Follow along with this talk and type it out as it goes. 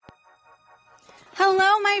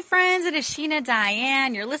Hello, my friends. It is Sheena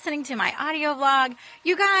Diane. You're listening to my audio vlog.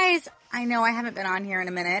 You guys, I know I haven't been on here in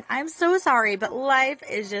a minute. I'm so sorry, but life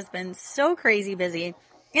has just been so crazy busy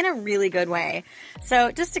in a really good way.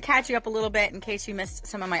 So just to catch you up a little bit in case you missed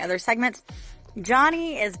some of my other segments,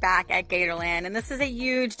 Johnny is back at Gatorland, and this is a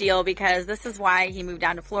huge deal because this is why he moved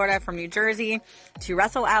down to Florida from New Jersey to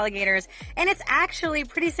wrestle alligators, and it's actually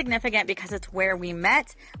pretty significant because it's where we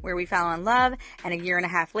met, where we fell in love, and a year and a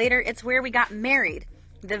half later, it's where we got married.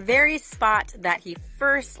 The very spot that he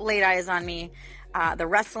first laid eyes on me,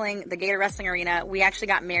 the Gator Wrestling Arena, we actually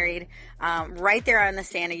got married right there on the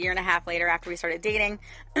sand a year and a half later after we started dating.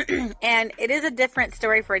 And it is a different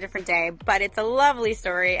story for a different day, but it's a lovely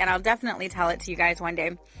story, and I'll definitely tell it to you guys one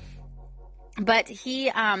day. But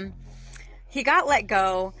he got let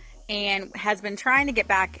go and has been trying to get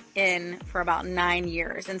back in for about 9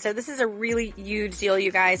 years. And so this is a really huge deal,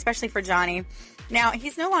 you guys, especially for Johnny. Now,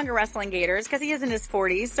 he's no longer wrestling gators because he is in his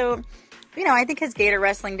 40s, so I think his gator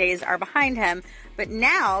wrestling days are behind him. But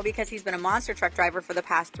now, because he's been a monster truck driver for the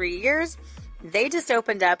past 3 years, they just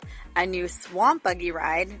opened up a new swamp buggy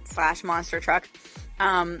ride / monster truck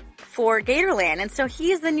for Gatorland. And so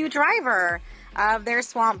he's the new driver of their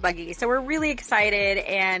swamp buggy. So we're really excited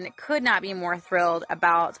and could not be more thrilled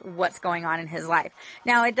about what's going on in his life.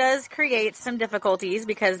 Now, it does create some difficulties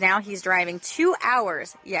because now he's driving 2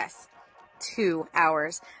 hours, yes, 2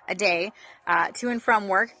 hours a day to and from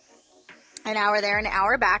work. An hour there, an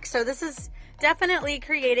hour back. So this is definitely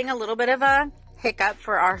creating a little bit of a hiccup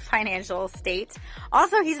for our financial state.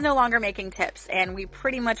 Also, he's no longer making tips, and we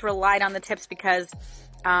pretty much relied on the tips because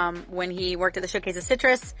when he worked at the Showcase of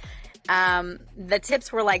Citrus, the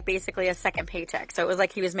tips were like basically a second paycheck. So it was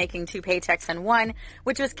like he was making 2 paychecks in one,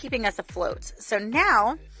 which was keeping us afloat. So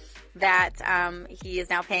now that he is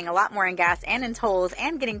now paying a lot more in gas and in tolls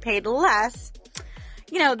and getting paid less,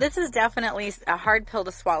 this is definitely a hard pill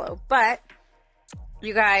to swallow. But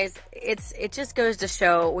you guys, it just goes to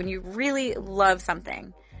show when you really love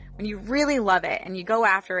something, when you really love it and you go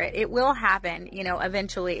after it, it will happen,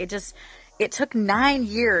 eventually. It took 9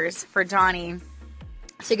 years for Johnny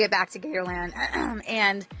to get back to Gatorland.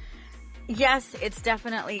 And yes, it's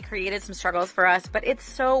definitely created some struggles for us, but it's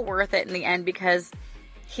so worth it in the end because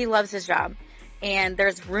he loves his job and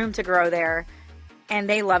there's room to grow there. And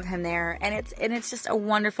they love him there, and it's just a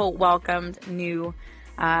wonderful, welcomed new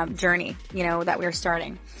journey, that we're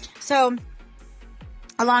starting. So,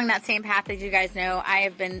 along that same path, as you guys know, I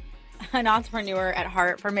have been an entrepreneur at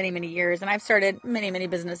heart for many, many years, and I've started many, many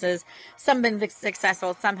businesses. Some have been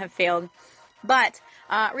successful, some have failed. But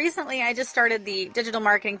recently, I just started the Digital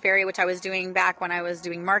Marketing Fairy, which I was doing back when I was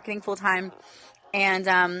doing marketing full time.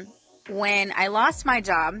 And when I lost my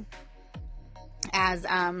job as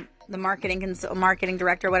the marketing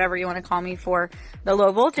director, whatever you want to call me, for the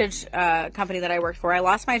low voltage company that I worked for, I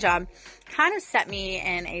lost my job. Kind of set me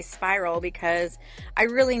in a spiral because I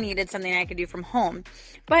really needed something I could do from home.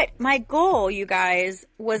 But my goal, you guys,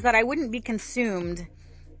 was that I wouldn't be consumed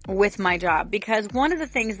with my job, because one of the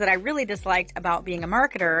things that I really disliked about being a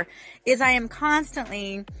marketer is I am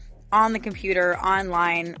constantly on the computer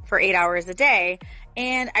online for 8 hours a day,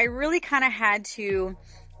 and I really kind of had to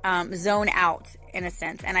zone out in a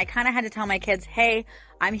sense. And I kind of had to tell my kids, hey,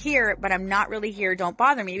 I'm here, but I'm not really here. Don't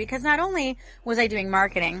bother me. Because not only was I doing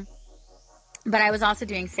marketing, but I was also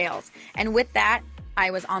doing sales. And with that, I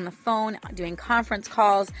was on the phone doing conference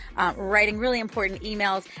calls, writing really important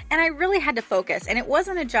emails, and I really had to focus. And it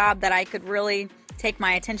wasn't a job that I could really take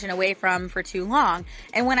my attention away from for too long.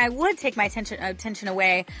 And when I would take my attention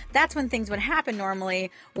away, that's when things would happen normally,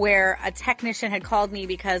 where a technician had called me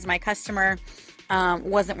because my customer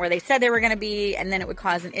wasn't where they said they were going to be, and then it would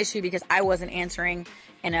cause an issue because I wasn't answering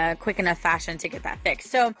in a quick enough fashion to get that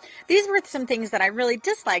fixed. So these were some things that I really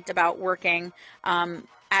disliked about working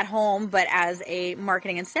at home, but as a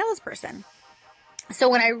marketing and salesperson. So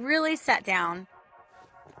when I really sat down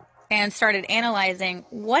and started analyzing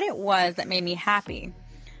what it was that made me happy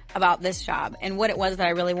about this job and what it was that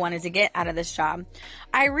I really wanted to get out of this job,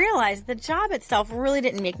 I realized the job itself really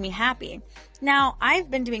didn't make me happy. Now,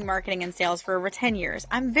 I've been doing marketing and sales for over 10 years.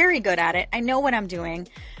 I'm very good at it. I know what I'm doing,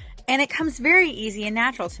 and it comes very easy and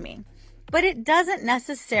natural to me. But it doesn't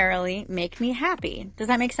necessarily make me happy. Does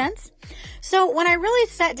that make sense? So when I really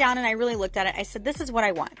sat down and I really looked at it, I said, this is what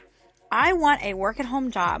I want. I want a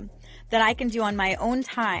work-at-home job that I can do on my own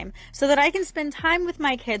time so that I can spend time with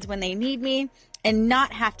my kids when they need me and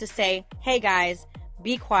not have to say, hey guys,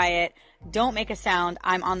 be quiet, don't make a sound,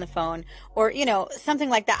 I'm on the phone, or, something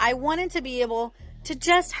like that. I wanted to be able to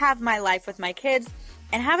just have my life with my kids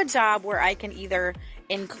and have a job where I can either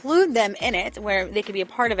include them in it, where they could be a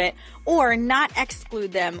part of it, or not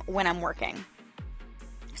exclude them when I'm working.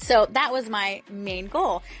 So that was my main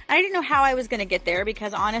goal. And I didn't know how I was going to get there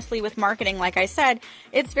because honestly, with marketing, like I said,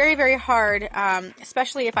 it's very, very hard,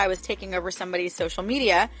 especially if I was taking over somebody's social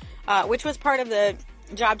media, which was part of the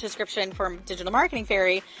job description for Digital Marketing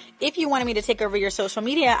Fairy. If you wanted me to take over your social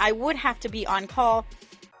media, I would have to be on call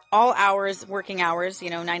all hours, working hours,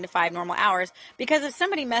 9 to 5 normal hours, because if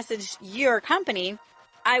somebody messaged your company,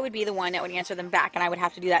 I would be the one that would answer them back, and I would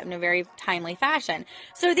have to do that in a very timely fashion.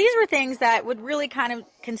 So these were things that would really kind of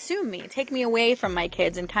consume me, take me away from my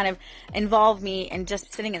kids, and kind of involve me in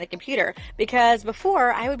just sitting at the computer. Because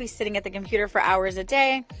before, I would be sitting at the computer for hours a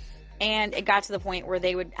day, and it got to the point where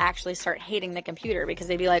they would actually start hating the computer because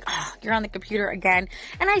they'd be like, oh, you're on the computer again.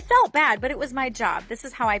 And I felt bad, but it was my job. This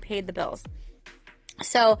is how I paid the bills.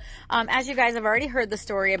 So, as you guys have already heard the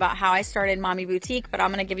story about how I started Mommy Boutique, but I'm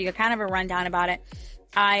going to give you a kind of a rundown about it.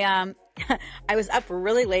 I was up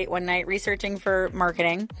really late one night researching for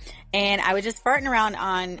marketing, and I was just farting around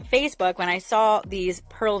on Facebook when I saw these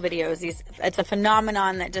pearl videos. It's a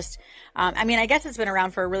phenomenon that just, I guess it's been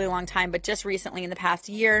around for a really long time, but just recently in the past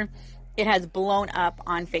year, it has blown up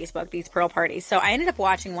on Facebook, these pearl parties. So I ended up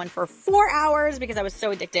watching one for 4 hours because I was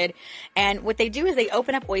so addicted. And what they do is they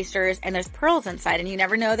open up oysters and there's pearls inside, and you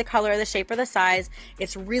never know the color, the shape, or the size.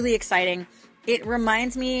 It's really exciting. It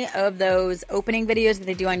reminds me of those opening videos that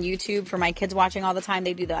they do on YouTube for my kids watching all the time.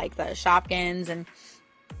 They do the Shopkins and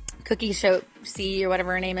Cookie Show C or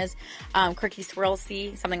whatever her name is, Cookie Swirl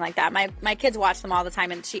C, something like that. My kids watch them all the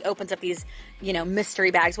time, and she opens up these,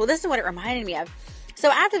 mystery bags. Well, this is what it reminded me of. So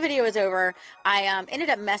after the video was over, I ended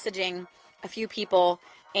up messaging a few people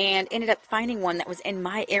and ended up finding one that was in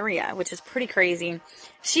my area, which is pretty crazy.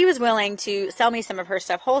 She was willing to sell me some of her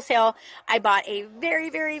stuff wholesale. I bought a very,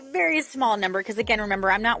 very, very small number because, again, remember,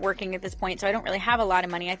 I'm not working at this point, so I don't really have a lot of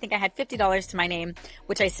money. I think I had $50 to my name,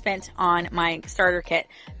 which I spent on my starter kit,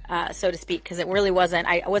 so to speak, because it really wasn't.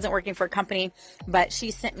 I wasn't working for a company, but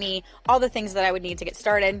she sent me all the things that I would need to get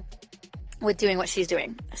started with doing what she's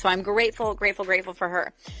doing. So I'm grateful for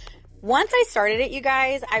her. Once I started it, you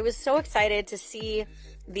guys, I was so excited to see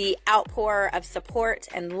the outpour of support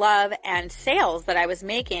and love and sales that I was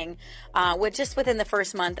making just within the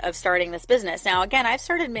first month of starting this business. Now, again, I've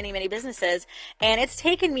started many, many businesses, and it's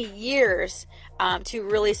taken me years to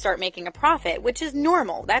really start making a profit, which is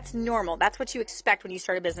normal. That's normal. That's what you expect when you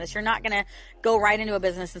start a business. You're not going to go right into a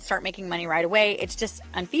business and start making money right away. It's just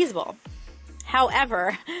unfeasible.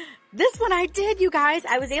 However, this one I did, you guys.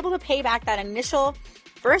 I was able to pay back that initial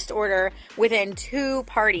first order within 2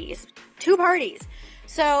 parties. 2 parties.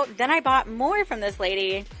 So then I bought more from this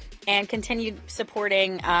lady and continued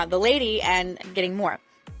supporting the lady and getting more.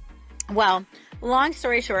 Well, long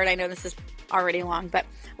story short, I know this is already long, but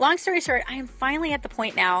long story short, I am finally at the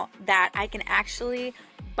point now that I can actually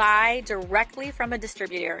buy directly from a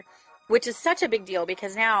distributor, which is such a big deal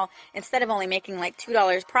because now instead of only making like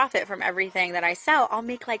 $2 profit from everything that I sell, I'll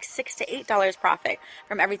make like $6 to $8 profit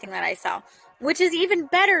from everything that I sell, which is even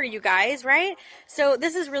better, you guys, right? So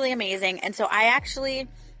this is really amazing. And so I actually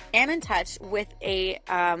am in touch with a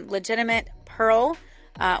legitimate pearl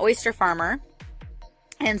oyster farmer.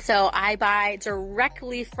 And so I buy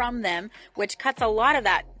directly from them, which cuts a lot of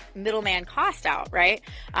that middleman cost out, right?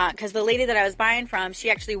 Because the lady that I was buying from,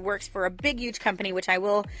 she actually works for a big, huge company, which I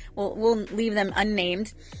will leave them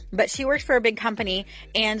unnamed, but she works for a big company.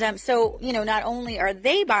 And so, not only are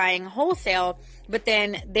they buying wholesale, but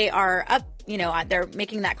then they are up, they're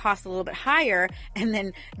making that cost a little bit higher and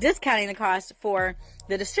then discounting the cost for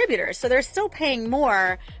the distributors. So they're still paying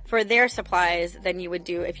more for their supplies than you would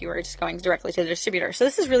do if you were just going directly to the distributor. So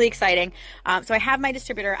this is really exciting. So I have my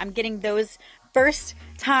distributor. I'm getting those first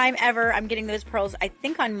time ever. I'm getting those pearls, I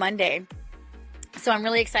think, on Monday. So I'm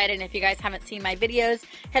really excited. And if you guys haven't seen my videos,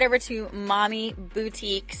 head over to Mommy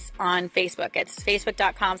Boutiques on Facebook. It's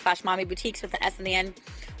facebook.com/Mommy Boutiques with an S in the end.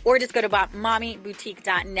 Or just go to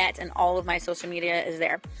mommyboutique.net and all of my social media is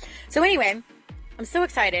there. So anyway, I'm so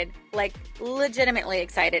excited, like legitimately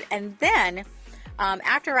excited. And then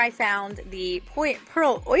after I found the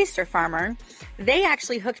Pearl Oyster Farmer, they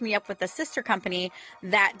actually hooked me up with a sister company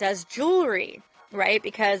that does jewelry, right?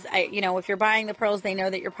 Because if you're buying the pearls, they know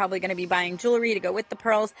that you're probably going to be buying jewelry to go with the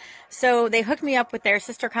pearls. So they hooked me up with their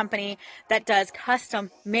sister company that does custom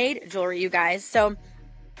made jewelry, you guys. So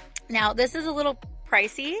now this is a little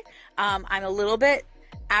pricey. I'm a little bit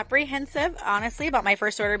apprehensive, honestly, about my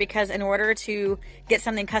first order because in order to get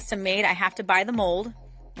something custom made, I have to buy the mold,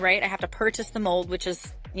 right? I have to purchase the mold, which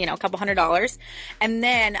is, a couple $100s. And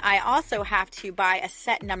then I also have to buy a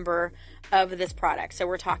set number of this product. So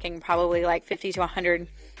we're talking probably like 50 to 100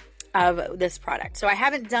 of this product. So I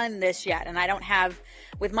haven't done this yet, and I don't have,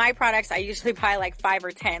 with my products, I usually buy like 5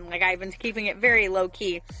 or 10. Like, I've been keeping it very low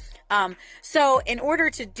key. So in order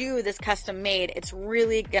to do this custom made, it's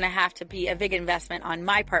really going to have to be a big investment on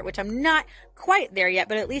my part, which I'm not quite there yet,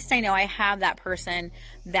 but at least I know I have that person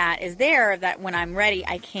that is there, that when I'm ready,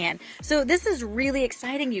 I can. So this is really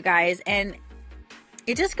exciting, you guys. And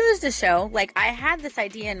it just goes to show, like, I had this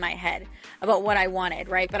idea in my head about what I wanted,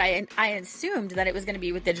 right? But I assumed that it was going to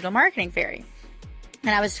be with Digital Marketing Fairy.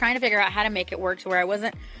 And I was trying to figure out how to make it work to where I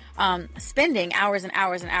wasn't spending hours and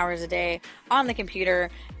hours and hours a day on the computer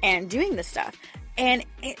and doing this stuff. And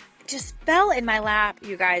it just fell in my lap,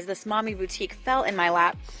 you guys. This Mommy Boutique fell in my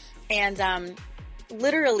lap. And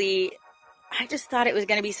literally, I just thought it was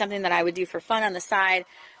going to be something that I would do for fun on the side,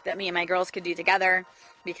 that me and my girls could do together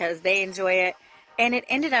because they enjoy it. And it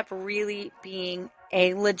ended up really being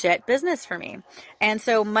a legit business for me. And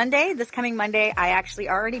so Monday, this coming Monday, I actually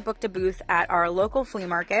already booked a booth at our local flea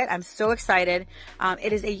market. I'm so excited.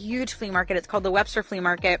 It is a huge flea market. It's called the Webster Flea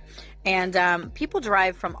Market. And people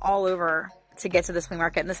drive from all over to get to this flea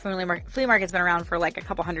market. And this flea market's been around for like a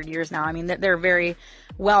couple hundred years now. I mean, they're very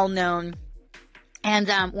well known. And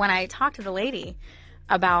when I talked to the lady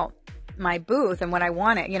about my booth and what I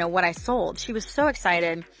wanted, what I sold, she was so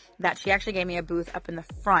excited that she actually gave me a booth up in the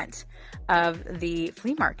front of the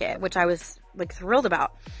flea market, which I was like thrilled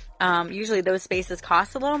about. Usually those spaces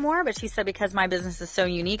cost a little more, but she said because my business is so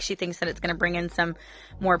unique, she thinks that it's going to bring in some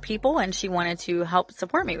more people, and she wanted to help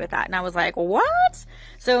support me with that. And I was like, what?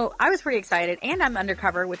 So I was pretty excited, and I'm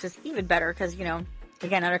undercover, which is even better because,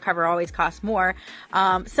 again, undercover always costs more.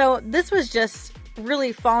 So this was just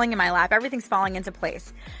really falling in my lap. Everything's falling into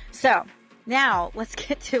place. So now let's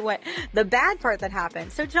get to what the bad part that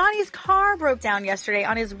happened. So Johnny's car broke down yesterday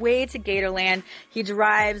on his way to Gatorland. He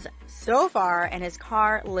drives so far and his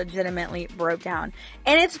car legitimately broke down.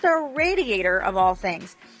 And it's the radiator of all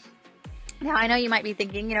things. Now, I know you might be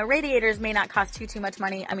thinking, radiators may not cost too much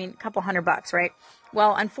money. I mean, a couple $100, right?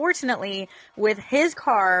 Well, unfortunately, with his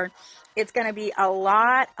car, it's going to be a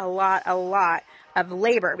lot of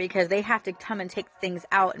labor because they have to come and take things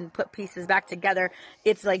out and put pieces back together.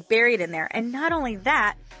 It's like buried in there. And not only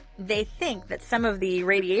that, they think that some of the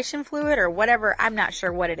radiation fluid or whatever, I'm not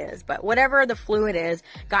sure what it is, but whatever the fluid is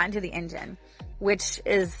got into the engine, which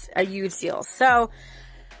is a huge deal. So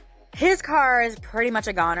his car is pretty much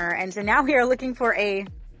a goner. And so now we are looking for a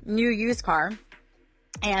new used car.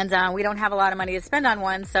 And we don't have a lot of money to spend on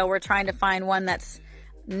one. So we're trying to find one that's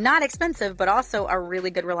not expensive, but also a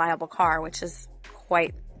really good, reliable car, which is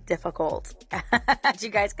quite difficult, as you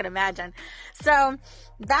guys can imagine. So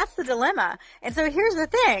that's the dilemma. And so here's the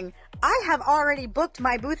thing. I have already booked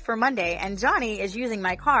my booth for Monday, and Johnny is using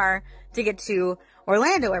my car to get to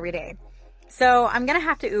Orlando every day. So I'm going to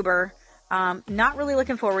have to Uber. Not really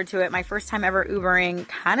looking forward to it. My first time ever Ubering.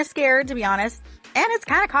 Kind of scared, to be honest. And it's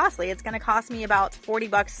kind of costly. It's going to cost me about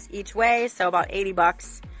 $40 each way. So about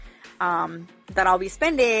 $80 that I'll be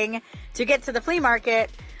spending to get to the flea market.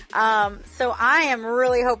 So I am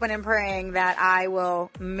really hoping and praying that I will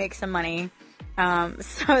make some money,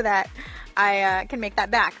 so that I, can make that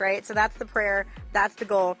back, right? So that's the prayer. That's the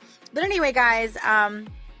goal. But anyway, guys,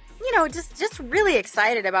 just really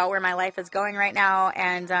excited about where my life is going right now.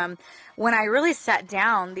 And, when I really sat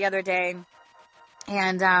down the other day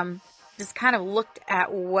and, just kind of looked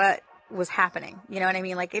at what was happening. You know what I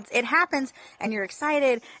mean? Like it happens and you're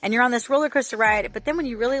excited and you're on this roller coaster ride. But then when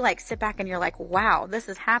you really sit back and you're like, wow, this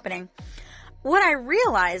is happening. What I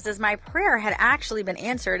realized is my prayer had actually been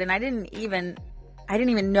answered and I didn't even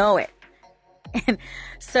know it. And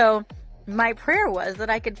so my prayer was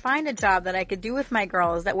that I could find a job that I could do with my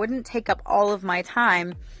girls that wouldn't take up all of my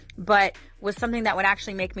time, but was something that would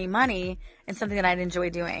actually make me money and something that I'd enjoy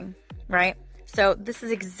doing. Right? So this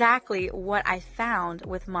is exactly what I found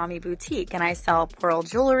with Mommy Boutique. And I sell pearl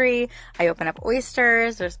jewelry. I open up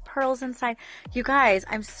oysters. There's pearls inside. You guys,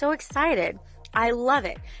 I'm so excited. I love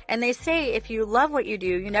it. And they say if you love what you do,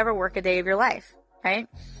 you never work a day of your life, right?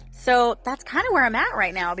 So that's kind of where I'm at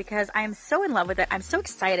right now because I'm so in love with it. I'm so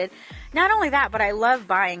excited. Not only that, but I love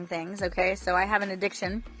buying things, okay? So I have an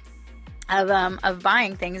addiction of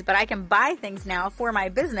buying things, but I can buy things now for my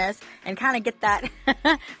business and kind of get that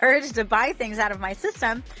urge to buy things out of my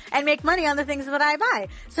system and make money on the things that I buy.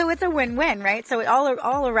 So it's a win-win, right? So it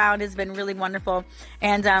all around has been really wonderful.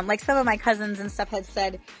 And, like some of my cousins and stuff had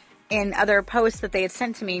said in other posts that they had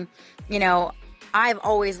sent to me, I've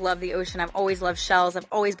always loved the ocean. I've always loved shells. I've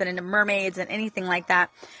always been into mermaids and anything like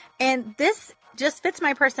that. And this just fits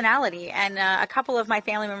my personality. And a couple of my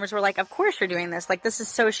family members were like, of course you're doing this. Like, this is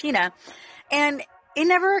so Sheena. And it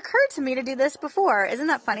never occurred to me to do this before. Isn't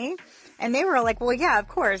that funny? And they were like, well, yeah, of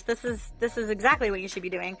course, this is exactly what you should be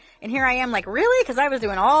doing. And here I am like, really? Because I was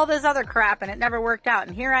doing all this other crap and it never worked out.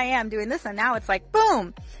 And here I am doing this, and now it's like,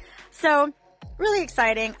 boom. So really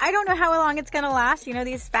exciting. I don't know how long it's going to last. You know,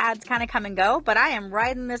 these fads kind of come and go, but I am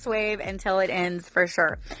riding this wave until it ends for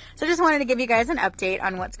sure. So just wanted to give you guys an update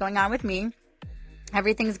on what's going on with me.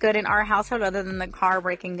 Everything's good in our household other than the car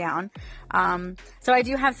breaking down. So I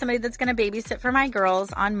do have somebody that's going to babysit for my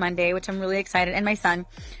girls on Monday, which I'm really excited, and my son.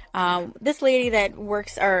 This lady that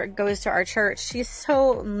works or goes to our church, she's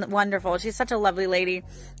so wonderful. She's such a lovely lady.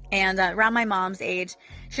 And around my mom's age,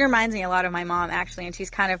 she reminds me a lot of my mom, actually, and she's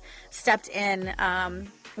kind of stepped in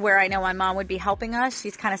where I know my mom would be helping us.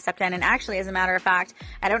 She's kind of stepped in, and actually, as a matter of fact,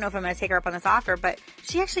 I don't know if I'm going to take her up on this offer, but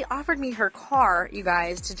she actually offered me her car, you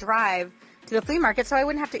guys, to drive to the flea market so I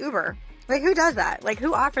wouldn't have to Uber. Like, who does that? Like,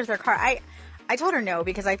 who offers their car? I told her no,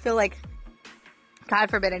 because I feel like, God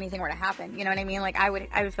forbid anything were to happen. You know what I mean? Like, I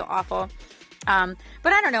would feel awful. But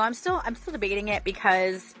I don't know. I'm still debating it,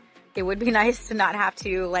 because it would be nice to not have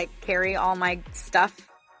to, like, carry all my stuff.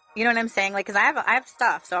 You know what I'm saying? Like, because I have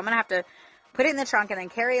stuff, so I'm going to have to put it in the trunk and then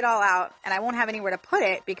carry it all out, and I won't have anywhere to put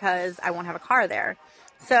it because I won't have a car there.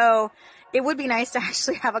 So it would be nice to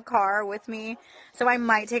actually have a car with me. So I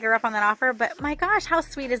might take her up on that offer. But my gosh, how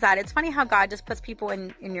sweet is that? It's funny how God just puts people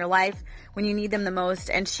in your life when you need them the most.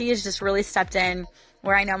 And she has just really stepped in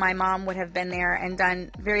where I know my mom would have been there and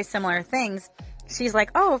done very similar things. She's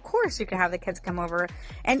like, oh, of course you can have the kids come over.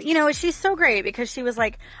 And, you know, she's so great, because she was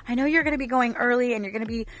like, I know you're going to be going early and you're going to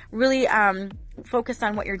be really focused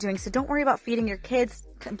on what you're doing. So don't worry about feeding your kids.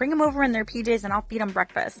 Bring them over in their PJs and I'll feed them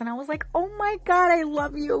breakfast. And I was like, oh my God, I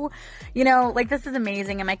love you. You know, like, this is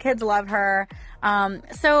amazing. And my kids love her.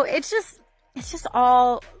 So it's just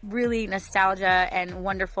all really nostalgia and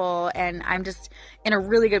wonderful. And I'm just in a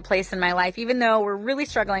really good place in my life, even though we're really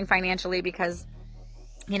struggling financially, because,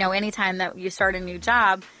 you know, anytime that you start a new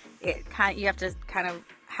job, you have to kind of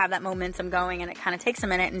have that momentum going, and it kind of takes a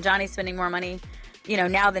minute. And Johnny's spending more money, you know,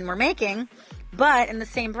 now than we're making. But in the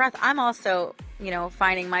same breath, I'm also, you know,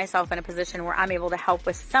 finding myself in a position where I'm able to help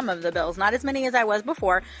with some of the bills. Not as many as I was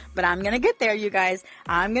before, but I'm going to get there, you guys.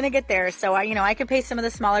 I'm going to get there. So I can pay some of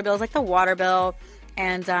the smaller bills, like the water bill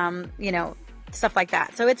and, you know, stuff like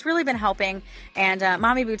that. So it's really been helping. And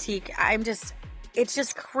Mommy Boutique, it's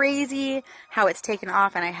just crazy how it's taken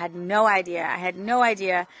off, and I had no idea.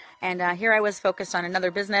 And here I was focused on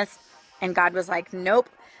another business, and God was like, nope.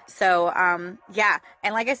 So, yeah.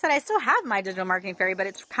 And like I said, I still have my digital marketing fairy, but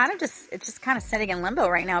it's just kind of sitting in limbo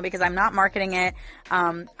right now, because I'm not marketing it.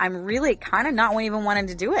 I'm really kind of not even wanting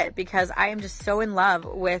to do it, because I am just so in love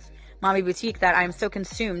with Mommy Boutique that I'm so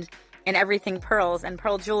consumed in everything pearls and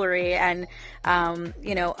pearl jewelry and,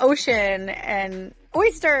 you know, ocean and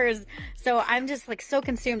oysters. So I'm just like so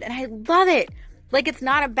consumed, and I love it. Like, it's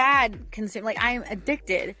not a bad consume. Like, I am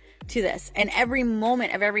addicted to this, and every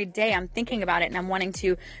moment of every day I'm thinking about it, and I'm wanting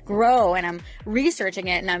to grow, and I'm researching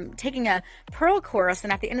it, and I'm taking a pearl course,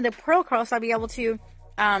 and at the end of the pearl course I'll be able to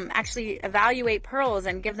actually evaluate pearls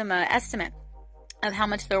and give them an estimate of how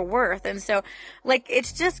much they're worth. And so, like,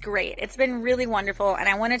 it's just great. It's been really wonderful, and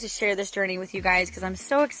I wanted to share this journey with you guys because I'm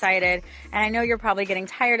so excited. And I know you're probably getting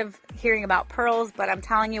tired of hearing about pearls, but I'm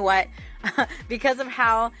telling you what, because of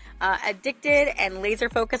how addicted and laser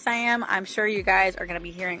focused I am, I'm sure you guys are going to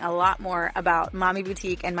be hearing a lot more about Mommy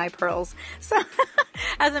Boutique and my pearls. So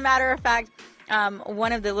as a matter of fact,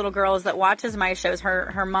 one of the little girls that watches my shows,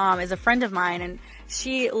 her mom is a friend of mine, and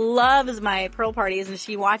she loves my pearl parties, and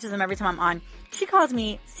she watches them every time I'm on. She calls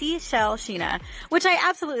me Seashell Sheena, which I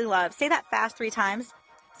absolutely love. Say that fast 3 times.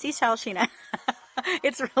 Seashell Sheena.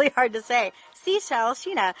 It's really hard to say. Seashell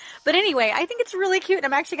Sheena. But anyway, I think it's really cute.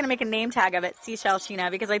 I'm actually going to make a name tag of it, Seashell Sheena,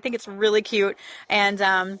 because I think it's really cute. And,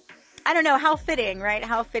 I don't know, how fitting, right?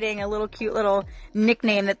 How fitting, a little cute little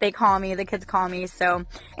nickname that they call me, the kids call me. So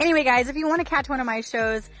anyway, guys, if you want to catch one of my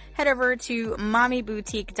shows, head over to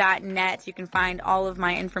mommyboutique.net. You can find all of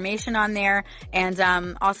my information on there. And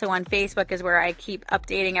also on Facebook is where I keep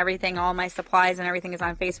updating everything. All my supplies and everything is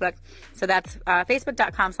on Facebook. So that's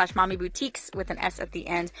facebook.com/mommyboutiques with an S at the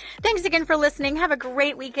end. Thanks again for listening. Have a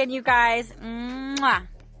great weekend, you guys. Mwah.